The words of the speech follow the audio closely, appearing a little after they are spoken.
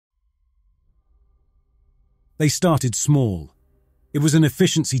They started small. It was an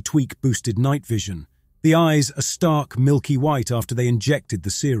efficiency tweak-boosted night vision, the eyes a stark milky white after they injected the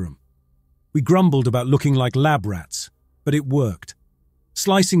serum. We grumbled about looking like lab rats, but it worked.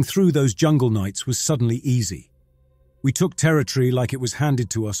 Slicing through those jungle nights was suddenly easy. We took territory like it was handed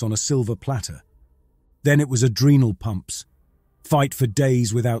to us on a silver platter. Then it was adrenal pumps. Fight for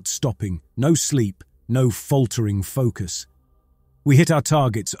days without stopping, no sleep, no faltering focus. We hit our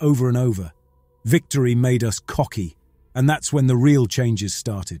targets over and over. Victory made us cocky, and that's when the real changes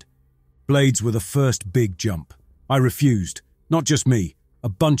started. Blades were the first big jump. I refused. Not just me, a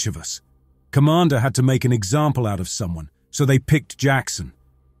bunch of us. Commander had to make an example out of someone, so they picked Jackson.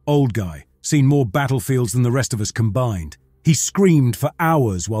 Old guy, seen more battlefields than the rest of us combined. He screamed for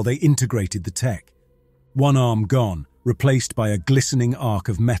hours while they integrated the tech. One arm gone, replaced by a glistening arc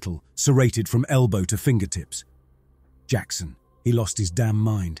of metal, serrated from elbow to fingertips. Jackson, he lost his damn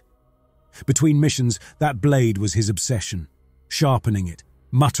mind. Between missions, that blade was his obsession, sharpening it,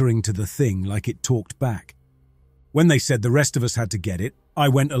 muttering to the thing like it talked back. When they said the rest of us had to get it, I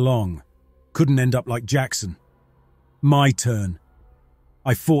went along. Couldn't end up like Jackson. My turn.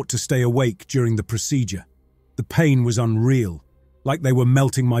 I fought to stay awake during the procedure. The pain was unreal, like they were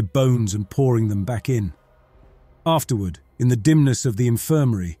melting my bones and pouring them back in. Afterward, in the dimness of the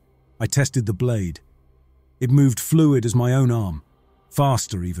infirmary, I tested the blade. It moved fluid as my own arm,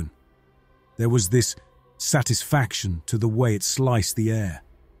 faster even. There was this satisfaction to the way it sliced the air.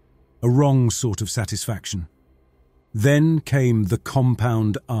 A wrong sort of satisfaction. Then came the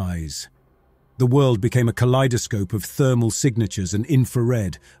compound eyes. The world became a kaleidoscope of thermal signatures and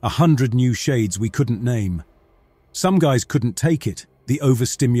infrared, 100 new shades we couldn't name. Some guys couldn't take it, the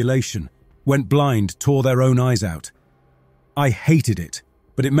overstimulation, went blind, tore their own eyes out. I hated it,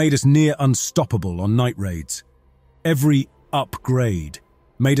 but it made us near unstoppable on night raids. Every upgrade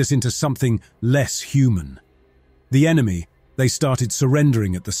made us into something less human. The enemy, they started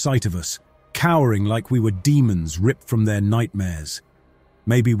surrendering at the sight of us, cowering like we were demons ripped from their nightmares.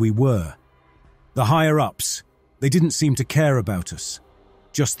 Maybe we were. The higher-ups, they didn't seem to care about us,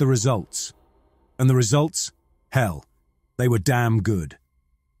 just the results. And the results? Hell, they were damn good.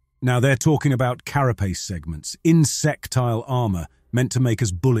 Now they're talking about carapace segments, insectile armor meant to make us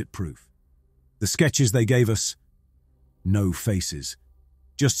bulletproof. The sketches they gave us, no faces.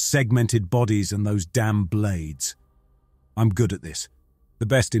 Just segmented bodies and those damn blades. I'm good at this, the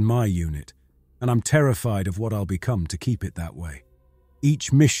best in my unit, and I'm terrified of what I'll become to keep it that way.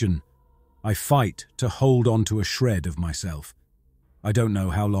 Each mission, I fight to hold on to a shred of myself. I don't know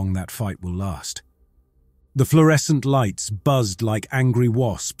how long that fight will last. The fluorescent lights buzzed like angry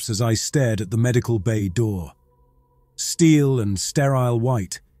wasps as I stared at the medical bay door. Steel and sterile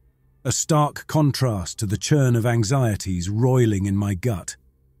white, a stark contrast to the churn of anxieties roiling in my gut.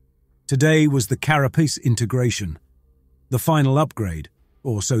 Today was the carapace integration, the final upgrade,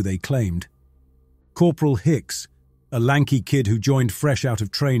 or so they claimed. Corporal Hicks, a lanky kid who joined fresh out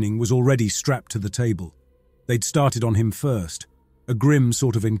of training, was already strapped to the table. They'd started on him first, a grim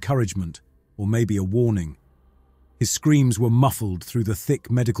sort of encouragement, or maybe a warning. His screams were muffled through the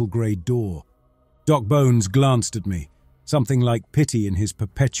thick medical-grade door. Doc Bones glanced at me, something like pity in his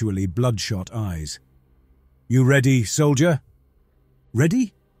perpetually bloodshot eyes. "You ready, soldier?"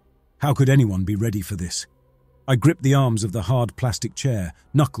 Ready? How could anyone be ready for this? I gripped the arms of the hard plastic chair,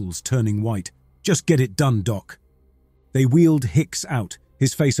 knuckles turning white. "Just get it done, Doc." They wheeled Hicks out,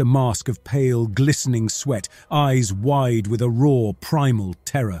 his face a mask of pale, glistening sweat, eyes wide with a raw, primal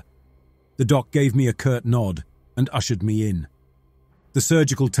terror. The doc gave me a curt nod and ushered me in. The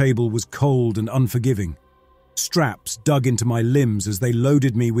surgical table was cold and unforgiving. Straps dug into my limbs as they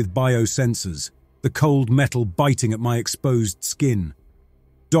loaded me with biosensors, the cold metal biting at my exposed skin.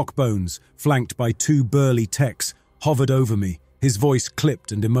 Doc Bones, flanked by two burly techs, hovered over me, his voice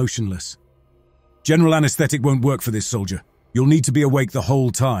clipped and emotionless. "General anesthetic won't work for this, soldier. You'll need to be awake the whole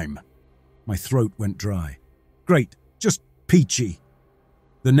time." My throat went dry. "Great, just peachy."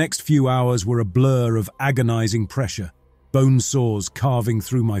 The next few hours were a blur of agonizing pressure, bone saws carving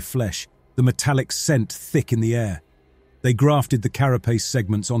through my flesh, the metallic scent thick in the air. They grafted the carapace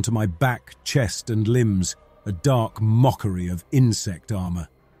segments onto my back, chest, and limbs, a dark mockery of insect armor.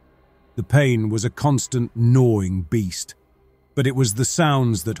 The pain was a constant gnawing beast, but it was the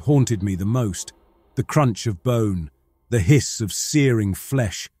sounds that haunted me the most. The crunch of bone, the hiss of searing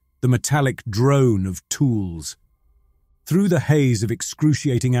flesh, the metallic drone of tools. Through the haze of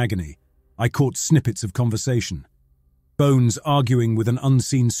excruciating agony, I caught snippets of conversation. Bones arguing with an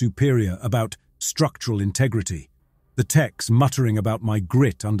unseen superior about structural integrity. The techs muttering about my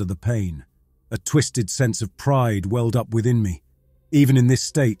grit under the pain. A twisted sense of pride welled up within me. Even in this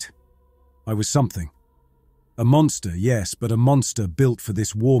state, I was something. A monster, yes, but a monster built for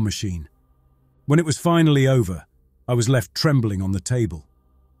this war machine. When it was finally over, I was left trembling on the table.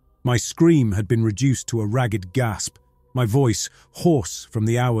 My scream had been reduced to a ragged gasp, my voice hoarse from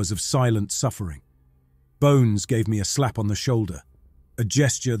the hours of silent suffering. Bones gave me a slap on the shoulder, a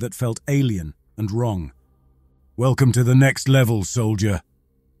gesture that felt alien and wrong. "Welcome to the next level, soldier."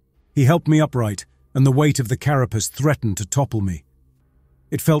 He helped me upright, and the weight of the carapace threatened to topple me.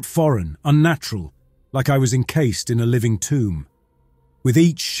 It felt foreign, unnatural, like I was encased in a living tomb. With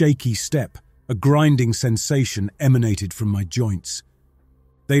each shaky step, a grinding sensation emanated from my joints.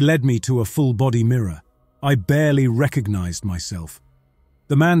 They led me to a full-body mirror. I barely recognized myself.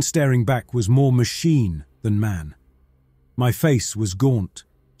 The man staring back was more machine than man. My face was gaunt,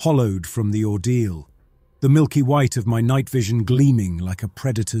 hollowed from the ordeal, the milky white of my night vision gleaming like a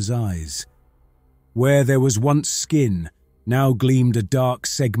predator's eyes. Where there was once skin, now gleamed a dark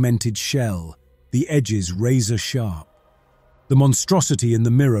segmented shell, the edges razor-sharp. The monstrosity in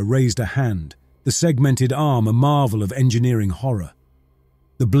the mirror raised a hand, the segmented arm a marvel of engineering horror.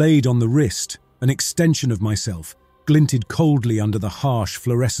 The blade on the wrist, an extension of myself, glinted coldly under the harsh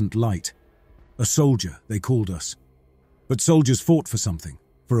fluorescent light. A soldier, they called us. But soldiers fought for something,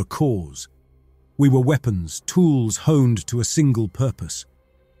 for a cause. We were weapons, tools honed to a single purpose: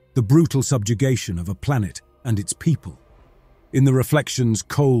 the brutal subjugation of a planet and its people. In the reflection's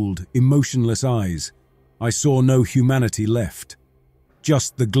cold, emotionless eyes, I saw no humanity left,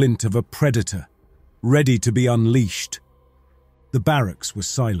 just the glint of a predator, ready to be unleashed. The barracks were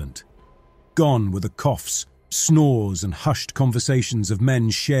silent. Gone were the coughs, snores, and hushed conversations of men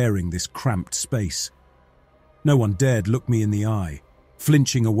sharing this cramped space. No one dared look me in the eye,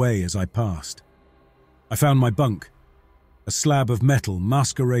 flinching away as I passed. I found my bunk, a slab of metal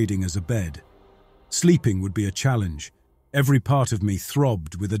masquerading as a bed. Sleeping would be a challenge. Every part of me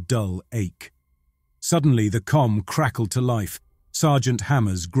throbbed with a dull ache. Suddenly the comm crackled to life, Sergeant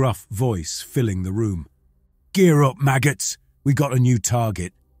Hammer's gruff voice filling the room. "Gear up, maggots! We got a new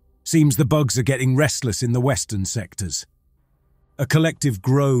target. Seems the bugs are getting restless in the western sectors." A collective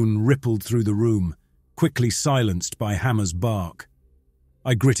groan rippled through the room, quickly silenced by Hammer's bark.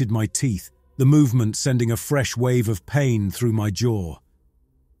 I gritted my teeth, the movement sending a fresh wave of pain through my jaw.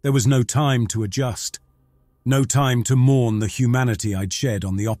 There was no time to adjust, no time to mourn the humanity I'd shed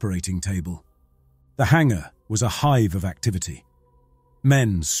on the operating table. The hangar was a hive of activity.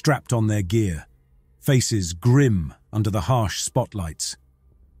 Men strapped on their gear, faces grim under the harsh spotlights.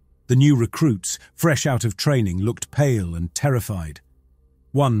 The new recruits, fresh out of training, looked pale and terrified.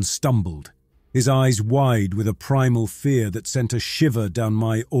 One stumbled, his eyes wide with a primal fear that sent a shiver down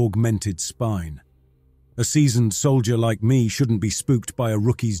my augmented spine. A seasoned soldier like me shouldn't be spooked by a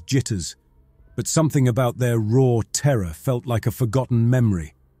rookie's jitters, but something about their raw terror felt like a forgotten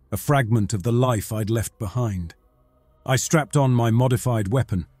memory, a fragment of the life I'd left behind. I strapped on my modified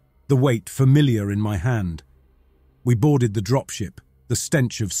weapon, the weight familiar in my hand. We boarded the dropship, the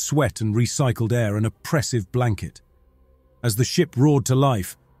stench of sweat and recycled air an oppressive blanket. As the ship roared to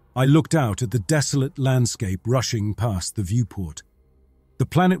life, I looked out at the desolate landscape rushing past the viewport. The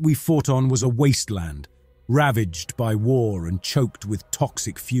planet we fought on was a wasteland, ravaged by war and choked with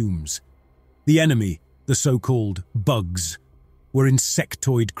toxic fumes. The enemy, the so-called bugs, were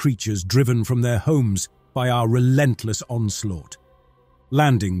insectoid creatures driven from their homes by our relentless onslaught.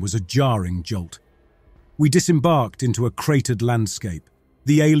 Landing was a jarring jolt. We disembarked into a cratered landscape,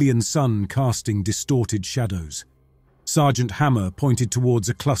 the alien sun casting distorted shadows. Sergeant Hammer pointed towards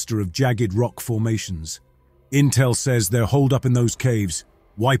a cluster of jagged rock formations. "Intel says they're holed up in those caves.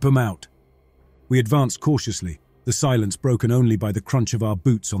 Wipe 'em out." We advanced cautiously, the silence broken only by the crunch of our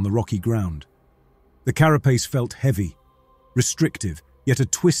boots on the rocky ground. The carapace felt heavy, restrictive, yet a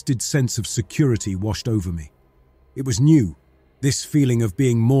twisted sense of security washed over me. It was new, this feeling of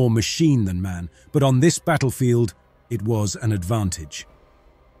being more machine than man, but on this battlefield, it was an advantage.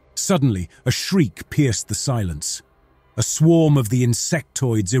 Suddenly, a shriek pierced the silence. A swarm of the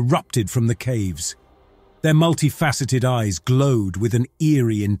insectoids erupted from the caves. Their multifaceted eyes glowed with an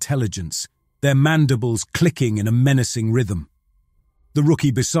eerie intelligence, their mandibles clicking in a menacing rhythm. The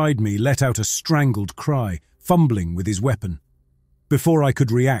rookie beside me let out a strangled cry, fumbling with his weapon. Before I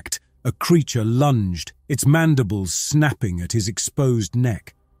could react, a creature lunged, its mandibles snapping at his exposed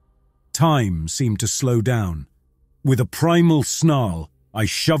neck. Time seemed to slow down. With a primal snarl, I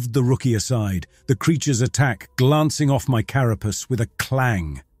shoved the rookie aside, the creature's attack glancing off my carapace with a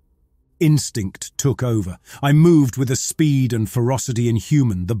clang. Instinct took over. I moved with a speed and ferocity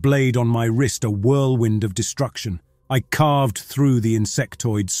inhuman, the blade on my wrist a whirlwind of destruction. I carved through the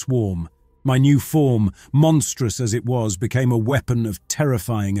insectoid swarm. My new form, monstrous as it was, became a weapon of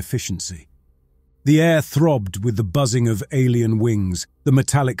terrifying efficiency. The air throbbed with the buzzing of alien wings, the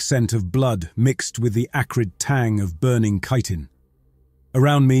metallic scent of blood mixed with the acrid tang of burning chitin.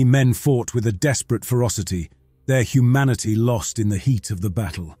 Around me, men fought with a desperate ferocity, their humanity lost in the heat of the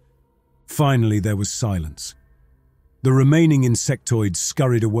battle. Finally, there was silence. The remaining insectoids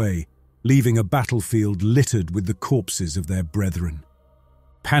scurried away, leaving a battlefield littered with the corpses of their brethren.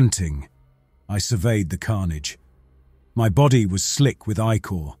 Panting, I surveyed the carnage. My body was slick with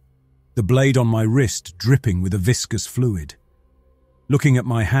ichor, the blade on my wrist dripping with a viscous fluid. Looking at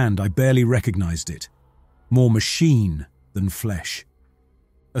my hand, I barely recognized it, more machine than flesh.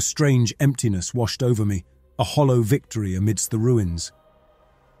 A strange emptiness washed over me, a hollow victory amidst the ruins.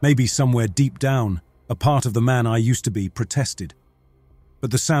 Maybe somewhere deep down, a part of the man I used to be protested.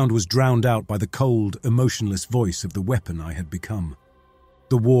 But the sound was drowned out by the cold, emotionless voice of the weapon I had become.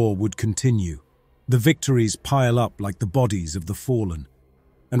 The war would continue. The victories pile up like the bodies of the fallen.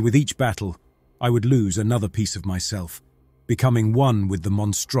 And with each battle, I would lose another piece of myself, becoming one with the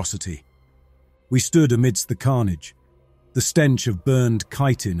monstrosity. We stood amidst the carnage, the stench of burned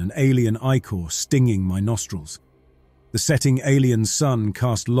chitin and alien ichor stinging my nostrils. The setting alien sun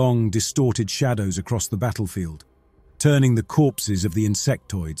cast long, distorted shadows across the battlefield, turning the corpses of the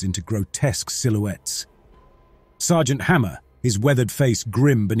insectoids into grotesque silhouettes. Sergeant Hammer, his weathered face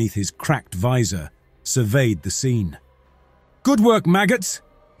grim beneath his cracked visor, surveyed the scene. "Good work, maggots,"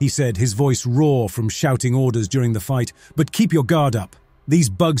 he said, his voice raw from shouting orders during the fight, "but keep your guard up. These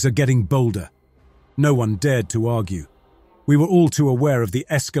bugs are getting bolder." No one dared to argue. We were all too aware of the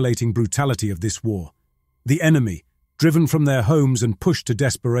escalating brutality of this war. The enemy, driven from their homes and pushed to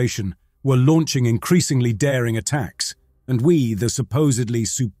desperation, were launching increasingly daring attacks, and we, the supposedly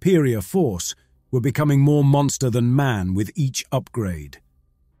superior force, were becoming more monster than man with each upgrade.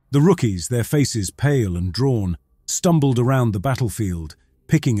 The rookies, their faces pale and drawn, stumbled around the battlefield,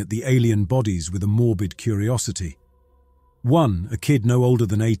 picking at the alien bodies with a morbid curiosity. One, a kid no older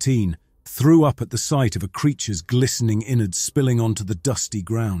than 18, threw up at the sight of a creature's glistening innards spilling onto the dusty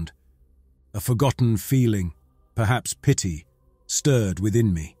ground. A forgotten feeling, perhaps pity, stirred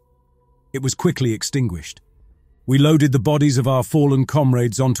within me. It was quickly extinguished. We loaded the bodies of our fallen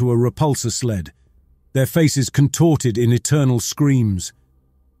comrades onto a repulsor sled, their faces contorted in eternal screams.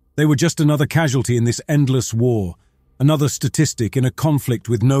 They were just another casualty in this endless war, another statistic in a conflict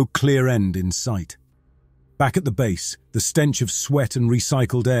with no clear end in sight. Back at the base, the stench of sweat and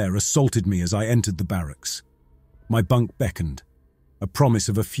recycled air assaulted me as I entered the barracks. My bunk beckoned, a promise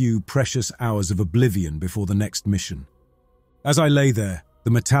of a few precious hours of oblivion before the next mission. As I lay there,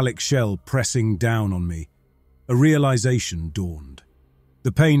 the metallic shell pressing down on me, a realization dawned.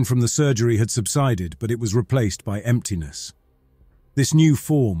 The pain from the surgery had subsided, but it was replaced by emptiness. This new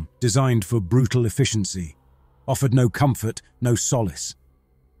form, designed for brutal efficiency, offered no comfort, no solace.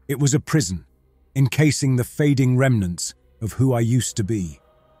 It was a prison, encasing the fading remnants of who I used to be.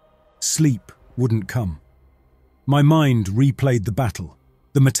 Sleep wouldn't come. My mind replayed the battle,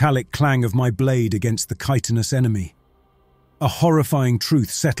 the metallic clang of my blade against the chitinous enemy. A horrifying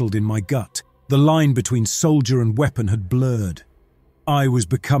truth settled in my gut. The line between soldier and weapon had blurred. I was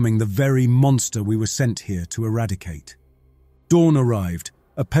becoming the very monster we were sent here to eradicate. Dawn arrived,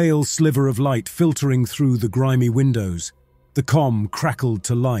 a pale sliver of light filtering through the grimy windows. The comm crackled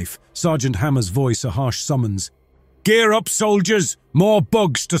to life, Sergeant Hammer's voice a harsh summons. "Gear up, soldiers! More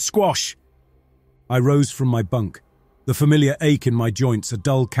bugs to squash!" I rose from my bunk, the familiar ache in my joints a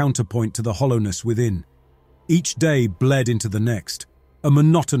dull counterpoint to the hollowness within. Each day bled into the next, a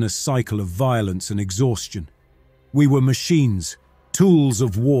monotonous cycle of violence and exhaustion. We were machines, tools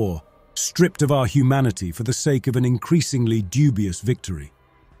of war, stripped of our humanity for the sake of an increasingly dubious victory.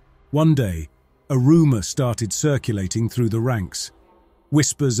 One day, a rumor started circulating through the ranks.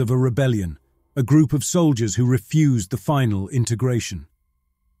 Whispers of a rebellion, a group of soldiers who refused the final integration.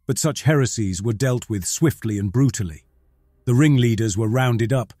 But such heresies were dealt with swiftly and brutally. The ringleaders were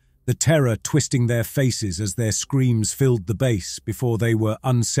rounded up, the terror twisting their faces as their screams filled the base before they were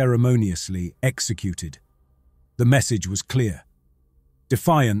unceremoniously executed. The message was clear.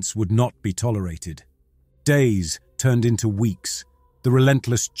 Defiance would not be tolerated. Days turned into weeks, the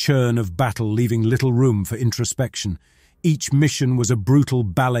relentless churn of battle leaving little room for introspection. Each mission was a brutal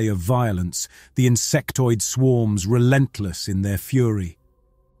ballet of violence, the insectoid swarms relentless in their fury.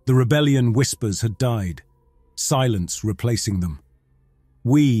 The rebellion whispers had died, silence replacing them.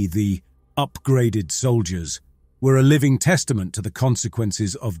 We, the upgraded soldiers, were a living testament to the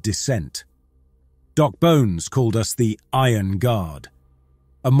consequences of dissent. Doc Bones called us the Iron Guard,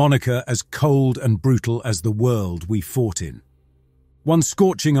 a moniker as cold and brutal as the world we fought in. One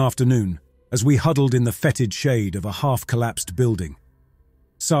scorching afternoon, as we huddled in the fetid shade of a half-collapsed building,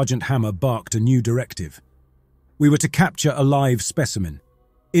 Sergeant Hammer barked a new directive. We were to capture a live specimen,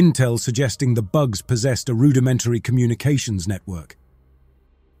 intel suggesting the bugs possessed a rudimentary communications network.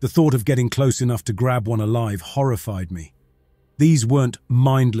 The thought of getting close enough to grab one alive horrified me. These weren't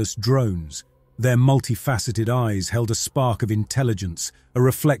mindless drones. Their multifaceted eyes held a spark of intelligence, a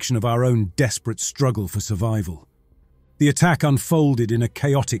reflection of our own desperate struggle for survival. The attack unfolded in a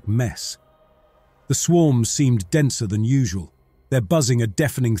chaotic mess. The swarms seemed denser than usual, their buzzing a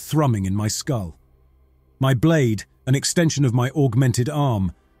deafening thrumming in my skull. My blade, an extension of my augmented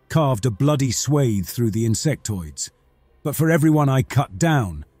arm, carved a bloody swathe through the insectoids. But for everyone I cut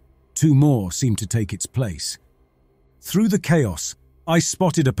down, 2 more seemed to take its place. Through the chaos, I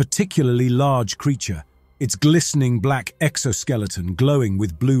spotted a particularly large creature, its glistening black exoskeleton glowing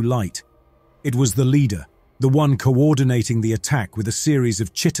with blue light. It was the leader, the one coordinating the attack with a series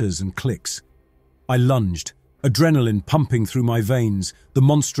of chitters and clicks. I lunged, adrenaline pumping through my veins, the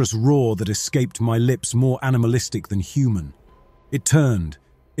monstrous roar that escaped my lips more animalistic than human. It turned,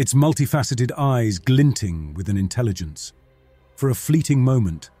 its multifaceted eyes glinting with an intelligence. For a fleeting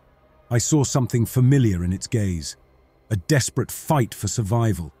moment, I saw something familiar in its gaze. A desperate fight for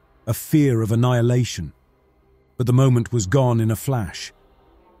survival, a fear of annihilation. But the moment was gone in a flash.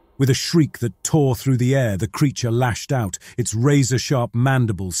 With a shriek that tore through the air, the creature lashed out, its razor-sharp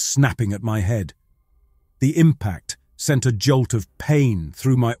mandibles snapping at my head. The impact sent a jolt of pain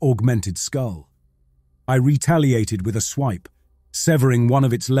through my augmented skull. I retaliated with a swipe, severing one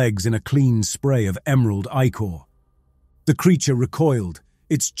of its legs in a clean spray of emerald ichor. The creature recoiled,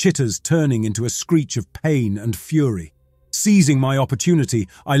 its chitters turning into a screech of pain and fury. Seizing my opportunity,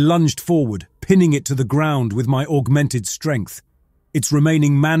 I lunged forward, pinning it to the ground with my augmented strength. Its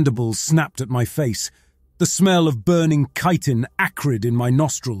remaining mandibles snapped at my face, the smell of burning chitin acrid in my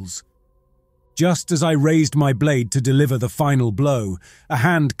nostrils. Just as I raised my blade to deliver the final blow, a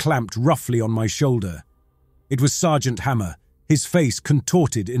hand clamped roughly on my shoulder. It was Sergeant Hammer, his face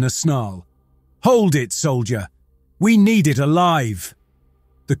contorted in a snarl. "Hold it, soldier! We need it alive!"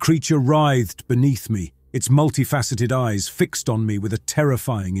 The creature writhed beneath me, its multifaceted eyes fixed on me with a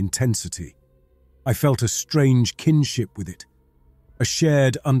terrifying intensity. I felt a strange kinship with it, a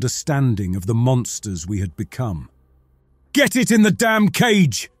shared understanding of the monsters we had become. "Get it in the damn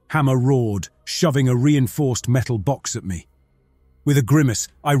cage!" Hammer roared, shoving a reinforced metal box at me. With a grimace,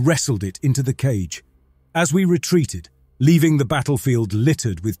 I wrestled it into the cage. As we retreated, leaving the battlefield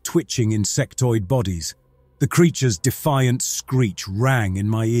littered with twitching insectoid bodies, the creature's defiant screech rang in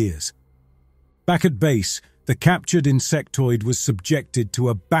my ears. Back at base, the captured insectoid was subjected to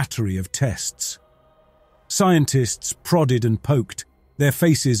a battery of tests. Scientists prodded and poked, their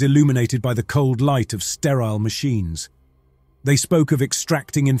faces illuminated by the cold light of sterile machines. They spoke of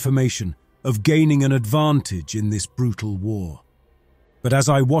extracting information, of gaining an advantage in this brutal war. But as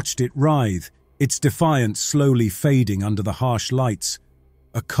I watched it writhe, its defiance slowly fading under the harsh lights,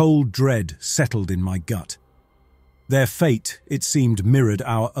 a cold dread settled in my gut. Their fate, it seemed, mirrored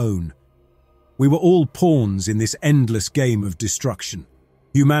our own. We were all pawns in this endless game of destruction,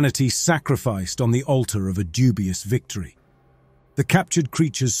 humanity sacrificed on the altar of a dubious victory. The captured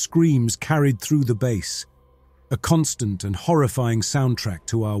creature's screams carried through the base, a constant and horrifying soundtrack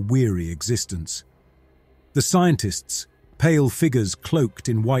to our weary existence. The scientists, pale figures cloaked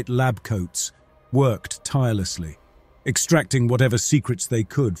in white lab coats, worked tirelessly, extracting whatever secrets they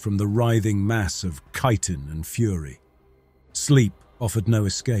could from the writhing mass of chitin and fury. Sleep offered no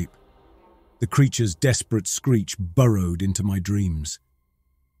escape. The creature's desperate screech burrowed into my dreams.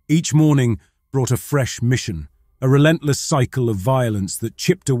 Each morning brought a fresh mission, a relentless cycle of violence that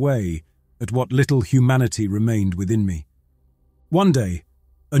chipped away at what little humanity remained within me. One day,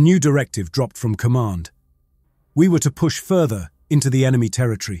 a new directive dropped from command. We were to push further into the enemy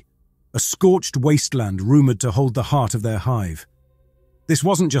territory, a scorched wasteland rumored to hold the heart of their hive. This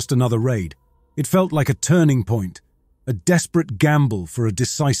wasn't just another raid. It felt like a turning point, a desperate gamble for a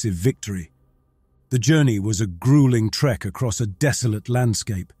decisive victory. The journey was a grueling trek across a desolate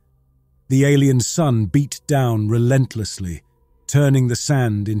landscape. The alien sun beat down relentlessly, turning the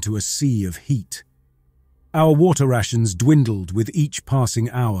sand into a sea of heat. Our water rations dwindled with each passing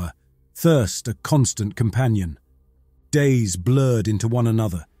hour, thirst a constant companion. Days blurred into one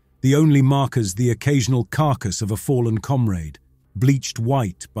another, the only markers the occasional carcass of a fallen comrade, bleached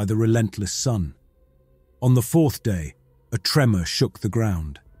white by the relentless sun. On the 4th day, a tremor shook the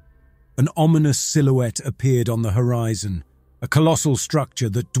ground. An ominous silhouette appeared on the horizon, a colossal structure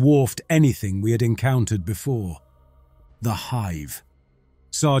that dwarfed anything we had encountered before. The Hive.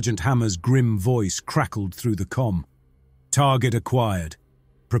 Sergeant Hammer's grim voice crackled through the comm. "Target acquired.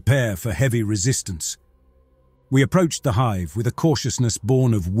 Prepare for heavy resistance." We approached the hive with a cautiousness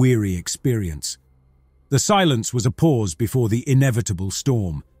born of weary experience. The silence was a pause before the inevitable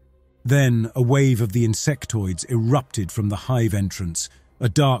storm. Then a wave of the insectoids erupted from the hive entrance, a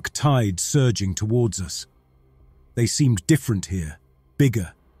dark tide surging towards us. They seemed different here,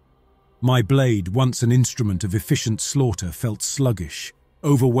 bigger. My blade, once an instrument of efficient slaughter, felt sluggish,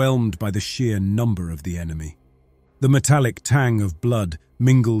 overwhelmed by the sheer number of the enemy. The metallic tang of blood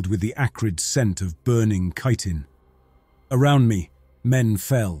mingled with the acrid scent of burning chitin. Around me, men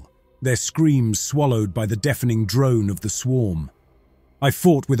fell, their screams swallowed by the deafening drone of the swarm. I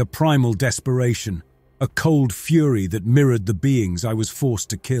fought with a primal desperation, a cold fury that mirrored the beings I was forced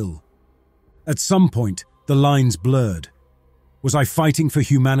to kill. At some point, the lines blurred. Was I fighting for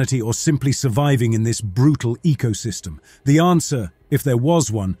humanity or simply surviving in this brutal ecosystem? The answer, if there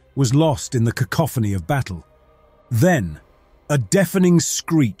was one, was lost in the cacophony of battle. Then, a deafening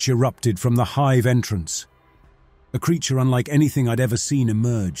screech erupted from the hive entrance. A creature unlike anything I'd ever seen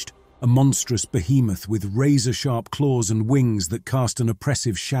emerged, a monstrous behemoth with razor-sharp claws and wings that cast an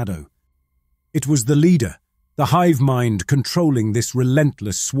oppressive shadow. It was the leader, the hive mind controlling this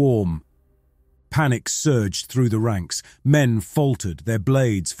relentless swarm. Panic surged through the ranks. Men faltered, their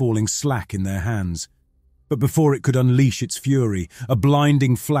blades falling slack in their hands. But before it could unleash its fury, a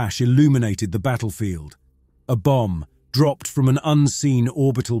blinding flash illuminated the battlefield. A bomb, dropped from an unseen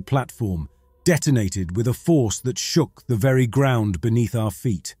orbital platform, detonated with a force that shook the very ground beneath our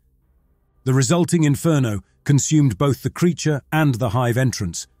feet. The resulting inferno consumed both the creature and the hive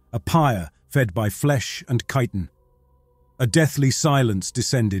entrance, a pyre fed by flesh and chitin. A deathly silence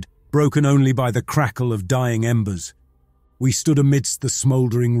descended, broken only by the crackle of dying embers. We stood amidst the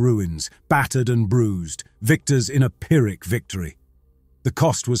smouldering ruins, battered and bruised, victors in a Pyrrhic victory. The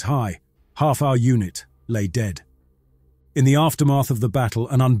cost was high. Half our unit lay dead. In the aftermath of the battle,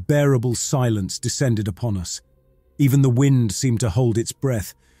 an unbearable silence descended upon us. Even the wind seemed to hold its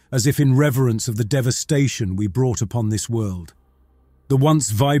breath, as if in reverence of the devastation we brought upon this world. The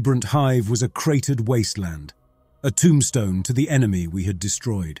once vibrant hive was a cratered wasteland, a tombstone to the enemy we had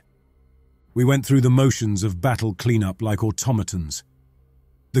destroyed. We went through the motions of battle cleanup like automatons.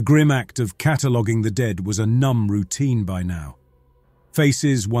 The grim act of cataloguing the dead was a numb routine by now.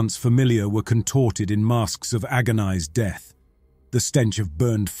 Faces once familiar were contorted in masks of agonized death. The stench of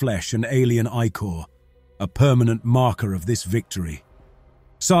burned flesh and alien ichor, a permanent marker of this victory.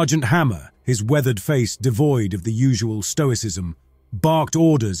 Sergeant Hammer, his weathered face devoid of the usual stoicism, barked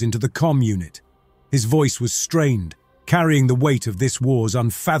orders into the comm unit. His voice was strained, carrying the weight of this war's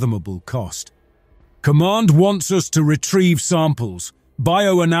unfathomable cost. Command wants us to retrieve samples.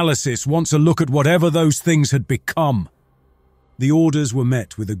 Bioanalysis wants a look at whatever those things had become. The orders were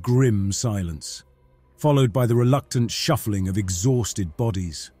met with a grim silence, followed by the reluctant shuffling of exhausted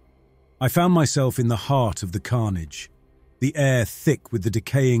bodies. I found myself in the heart of the carnage, the air thick with the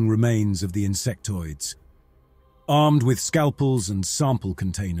decaying remains of the insectoids. Armed with scalpels and sample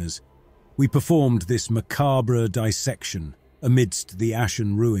containers, we performed this macabre dissection amidst the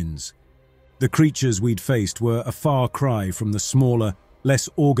ashen ruins. The creatures we'd faced were a far cry from the smaller, less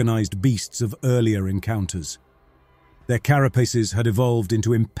organized beasts of earlier encounters. Their carapaces had evolved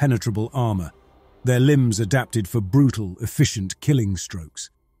into impenetrable armor, their limbs adapted for brutal, efficient killing strokes.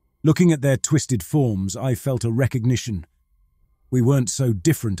 Looking at their twisted forms, I felt a recognition. We weren't so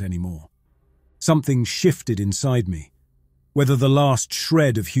different anymore. Something shifted inside me. Whether the last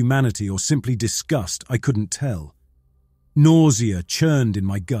shred of humanity or simply disgust, I couldn't tell. Nausea churned in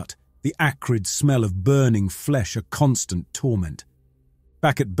my gut, the acrid smell of burning flesh a constant torment.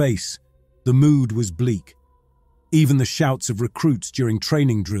 Back at base, the mood was bleak. Even the shouts of recruits during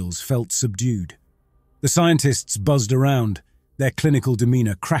training drills felt subdued. The scientists buzzed around, their clinical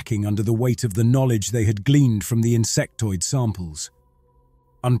demeanor cracking under the weight of the knowledge they had gleaned from the insectoid samples.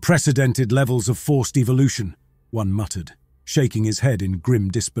 Unprecedented levels of forced evolution, one muttered, shaking his head in grim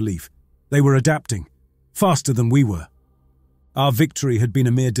disbelief. They were adapting, faster than we were. Our victory had been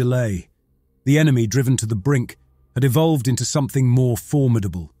a mere delay. The enemy, driven to the brink, had evolved into something more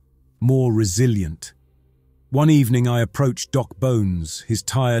formidable, more resilient. One evening I approached Doc Bones, his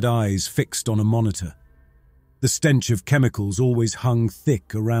tired eyes fixed on a monitor. The stench of chemicals always hung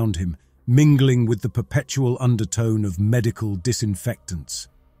thick around him, mingling with the perpetual undertone of medical disinfectants.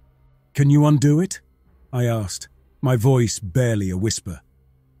 "Can you undo it?" I asked, my voice barely a whisper.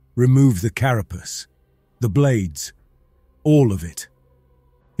 "Remove the carapace, the blades, all of it."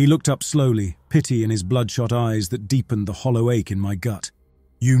 He looked up slowly, pity in his bloodshot eyes that deepened the hollow ache in my gut.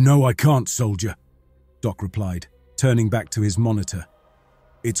 "You know I can't, soldier," Doc replied, turning back to his monitor.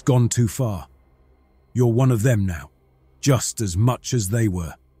 "It's gone too far. You're one of them now, just as much as they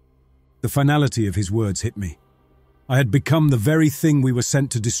were." The finality of his words hit me. I had become the very thing we were sent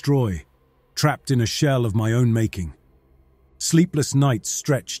to destroy, trapped in a shell of my own making. Sleepless nights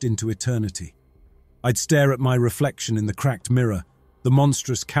stretched into eternity. I'd stare at my reflection in the cracked mirror, the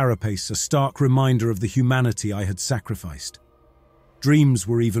monstrous carapace a stark reminder of the humanity I had sacrificed. Dreams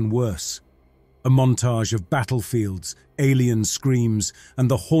were even worse. A montage of battlefields, alien screams, and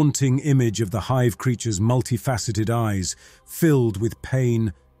the haunting image of the hive creature's multifaceted eyes, filled with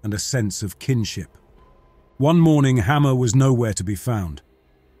pain and a sense of kinship. One morning, Hammer was nowhere to be found.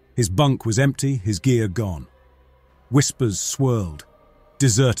 His bunk was empty, his gear gone. Whispers swirled.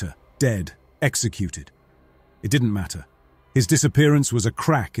 Deserter, dead, executed. It didn't matter. His disappearance was a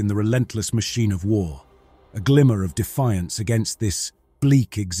crack in the relentless machine of war, a glimmer of defiance against this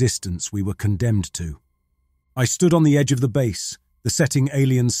bleak existence we were condemned to. I stood on the edge of the base, the setting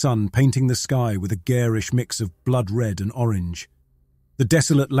alien sun painting the sky with a garish mix of blood red and orange. The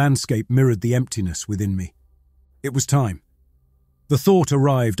desolate landscape mirrored the emptiness within me. It was time. The thought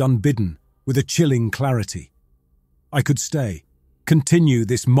arrived unbidden, with a chilling clarity. I could stay, continue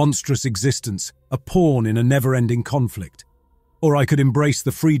this monstrous existence, a pawn in a never-ending conflict. Or I could embrace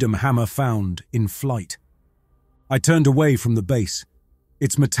the freedom Hammer found in flight. I turned away from the base,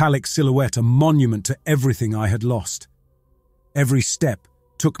 its metallic silhouette a monument to everything I had lost. Every step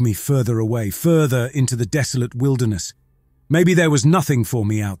took me further away, further into the desolate wilderness. Maybe there was nothing for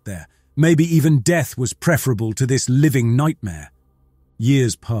me out there. Maybe even death was preferable to this living nightmare.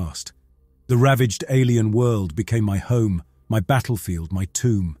 Years passed. The ravaged alien world became my home, my battlefield, my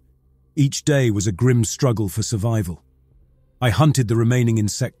tomb. Each day was a grim struggle for survival. I hunted the remaining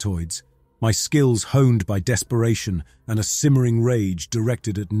insectoids, my skills honed by desperation and a simmering rage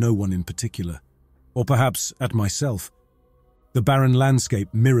directed at no one in particular. Or perhaps at myself. The barren landscape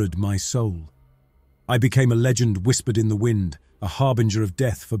mirrored my soul. I became a legend whispered in the wind, a harbinger of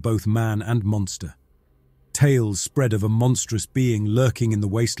death for both man and monster. Tales spread of a monstrous being lurking in the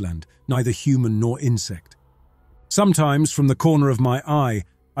wasteland, neither human nor insect. Sometimes, from the corner of my eye,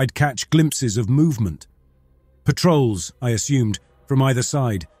 I'd catch glimpses of movement. Patrols, I assumed, from either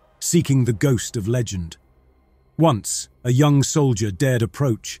side, seeking the ghost of legend. Once, a young soldier dared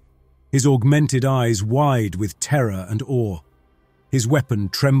approach, his augmented eyes wide with terror and awe. His weapon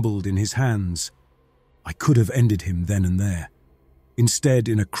trembled in his hands. I could have ended him then and there. Instead,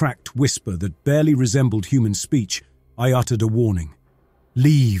 in a cracked whisper that barely resembled human speech, I uttered a warning.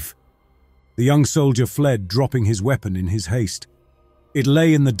 "Leave!" The young soldier fled, dropping his weapon in his haste. It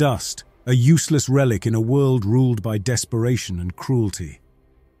lay in the dust, a useless relic in a world ruled by desperation and cruelty.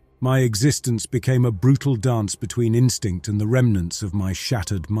 My existence became a brutal dance between instinct and the remnants of my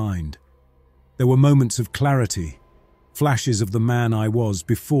shattered mind. There were moments of clarity, flashes of the man I was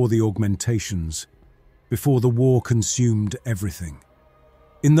before the augmentations, before the war consumed everything.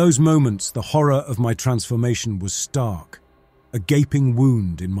 In those moments, the horror of my transformation was stark, a gaping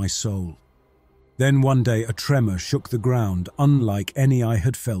wound in my soul. Then one day a tremor shook the ground, unlike any I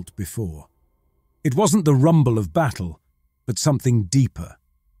had felt before. It wasn't the rumble of battle, but something deeper,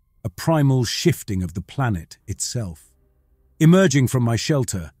 a primal shifting of the planet itself. Emerging from my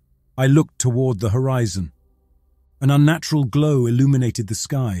shelter, I looked toward the horizon. An unnatural glow illuminated the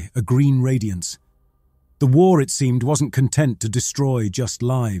sky, a green radiance. The war, it seemed, wasn't content to destroy just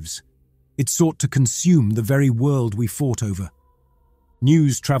lives. It sought to consume the very world we fought over.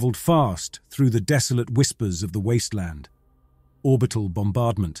 News travelled fast through the desolate whispers of the wasteland. Orbital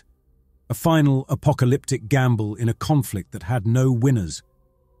bombardment. A final apocalyptic gamble in a conflict that had no winners.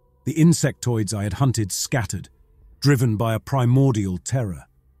 The insectoids I had hunted scattered, driven by a primordial terror.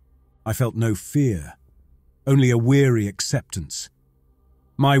 I felt no fear, only a weary acceptance.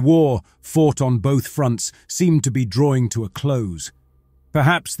 My war, fought on both fronts, seemed to be drawing to a close.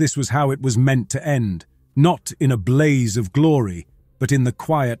 Perhaps this was how it was meant to end, not in a blaze of glory, but in the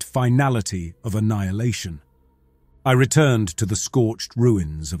quiet finality of annihilation. I returned to the scorched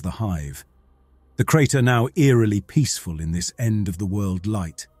ruins of the hive, the crater now eerily peaceful in this end-of-the-world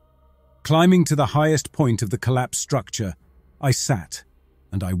light. Climbing to the highest point of the collapsed structure, I sat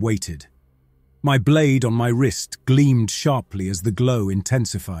and I waited. My blade on my wrist gleamed sharply as the glow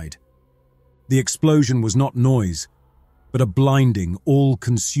intensified. The explosion was not noise, but a blinding,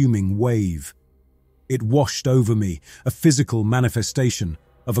 all-consuming wave. It washed over me, a physical manifestation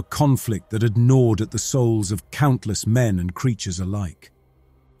of a conflict that had gnawed at the souls of countless men and creatures alike.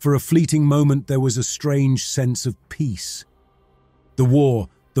 For a fleeting moment there was a strange sense of peace. The war,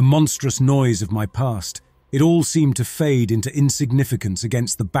 the monstrous noise of my past, it all seemed to fade into insignificance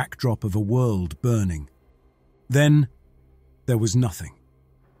against the backdrop of a world burning. Then there was nothing,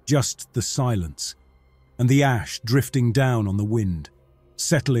 just the silence, and the ash drifting down on the wind,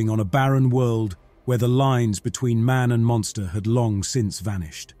 settling on a barren world where the lines between man and monster had long since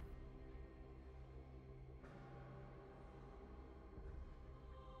vanished.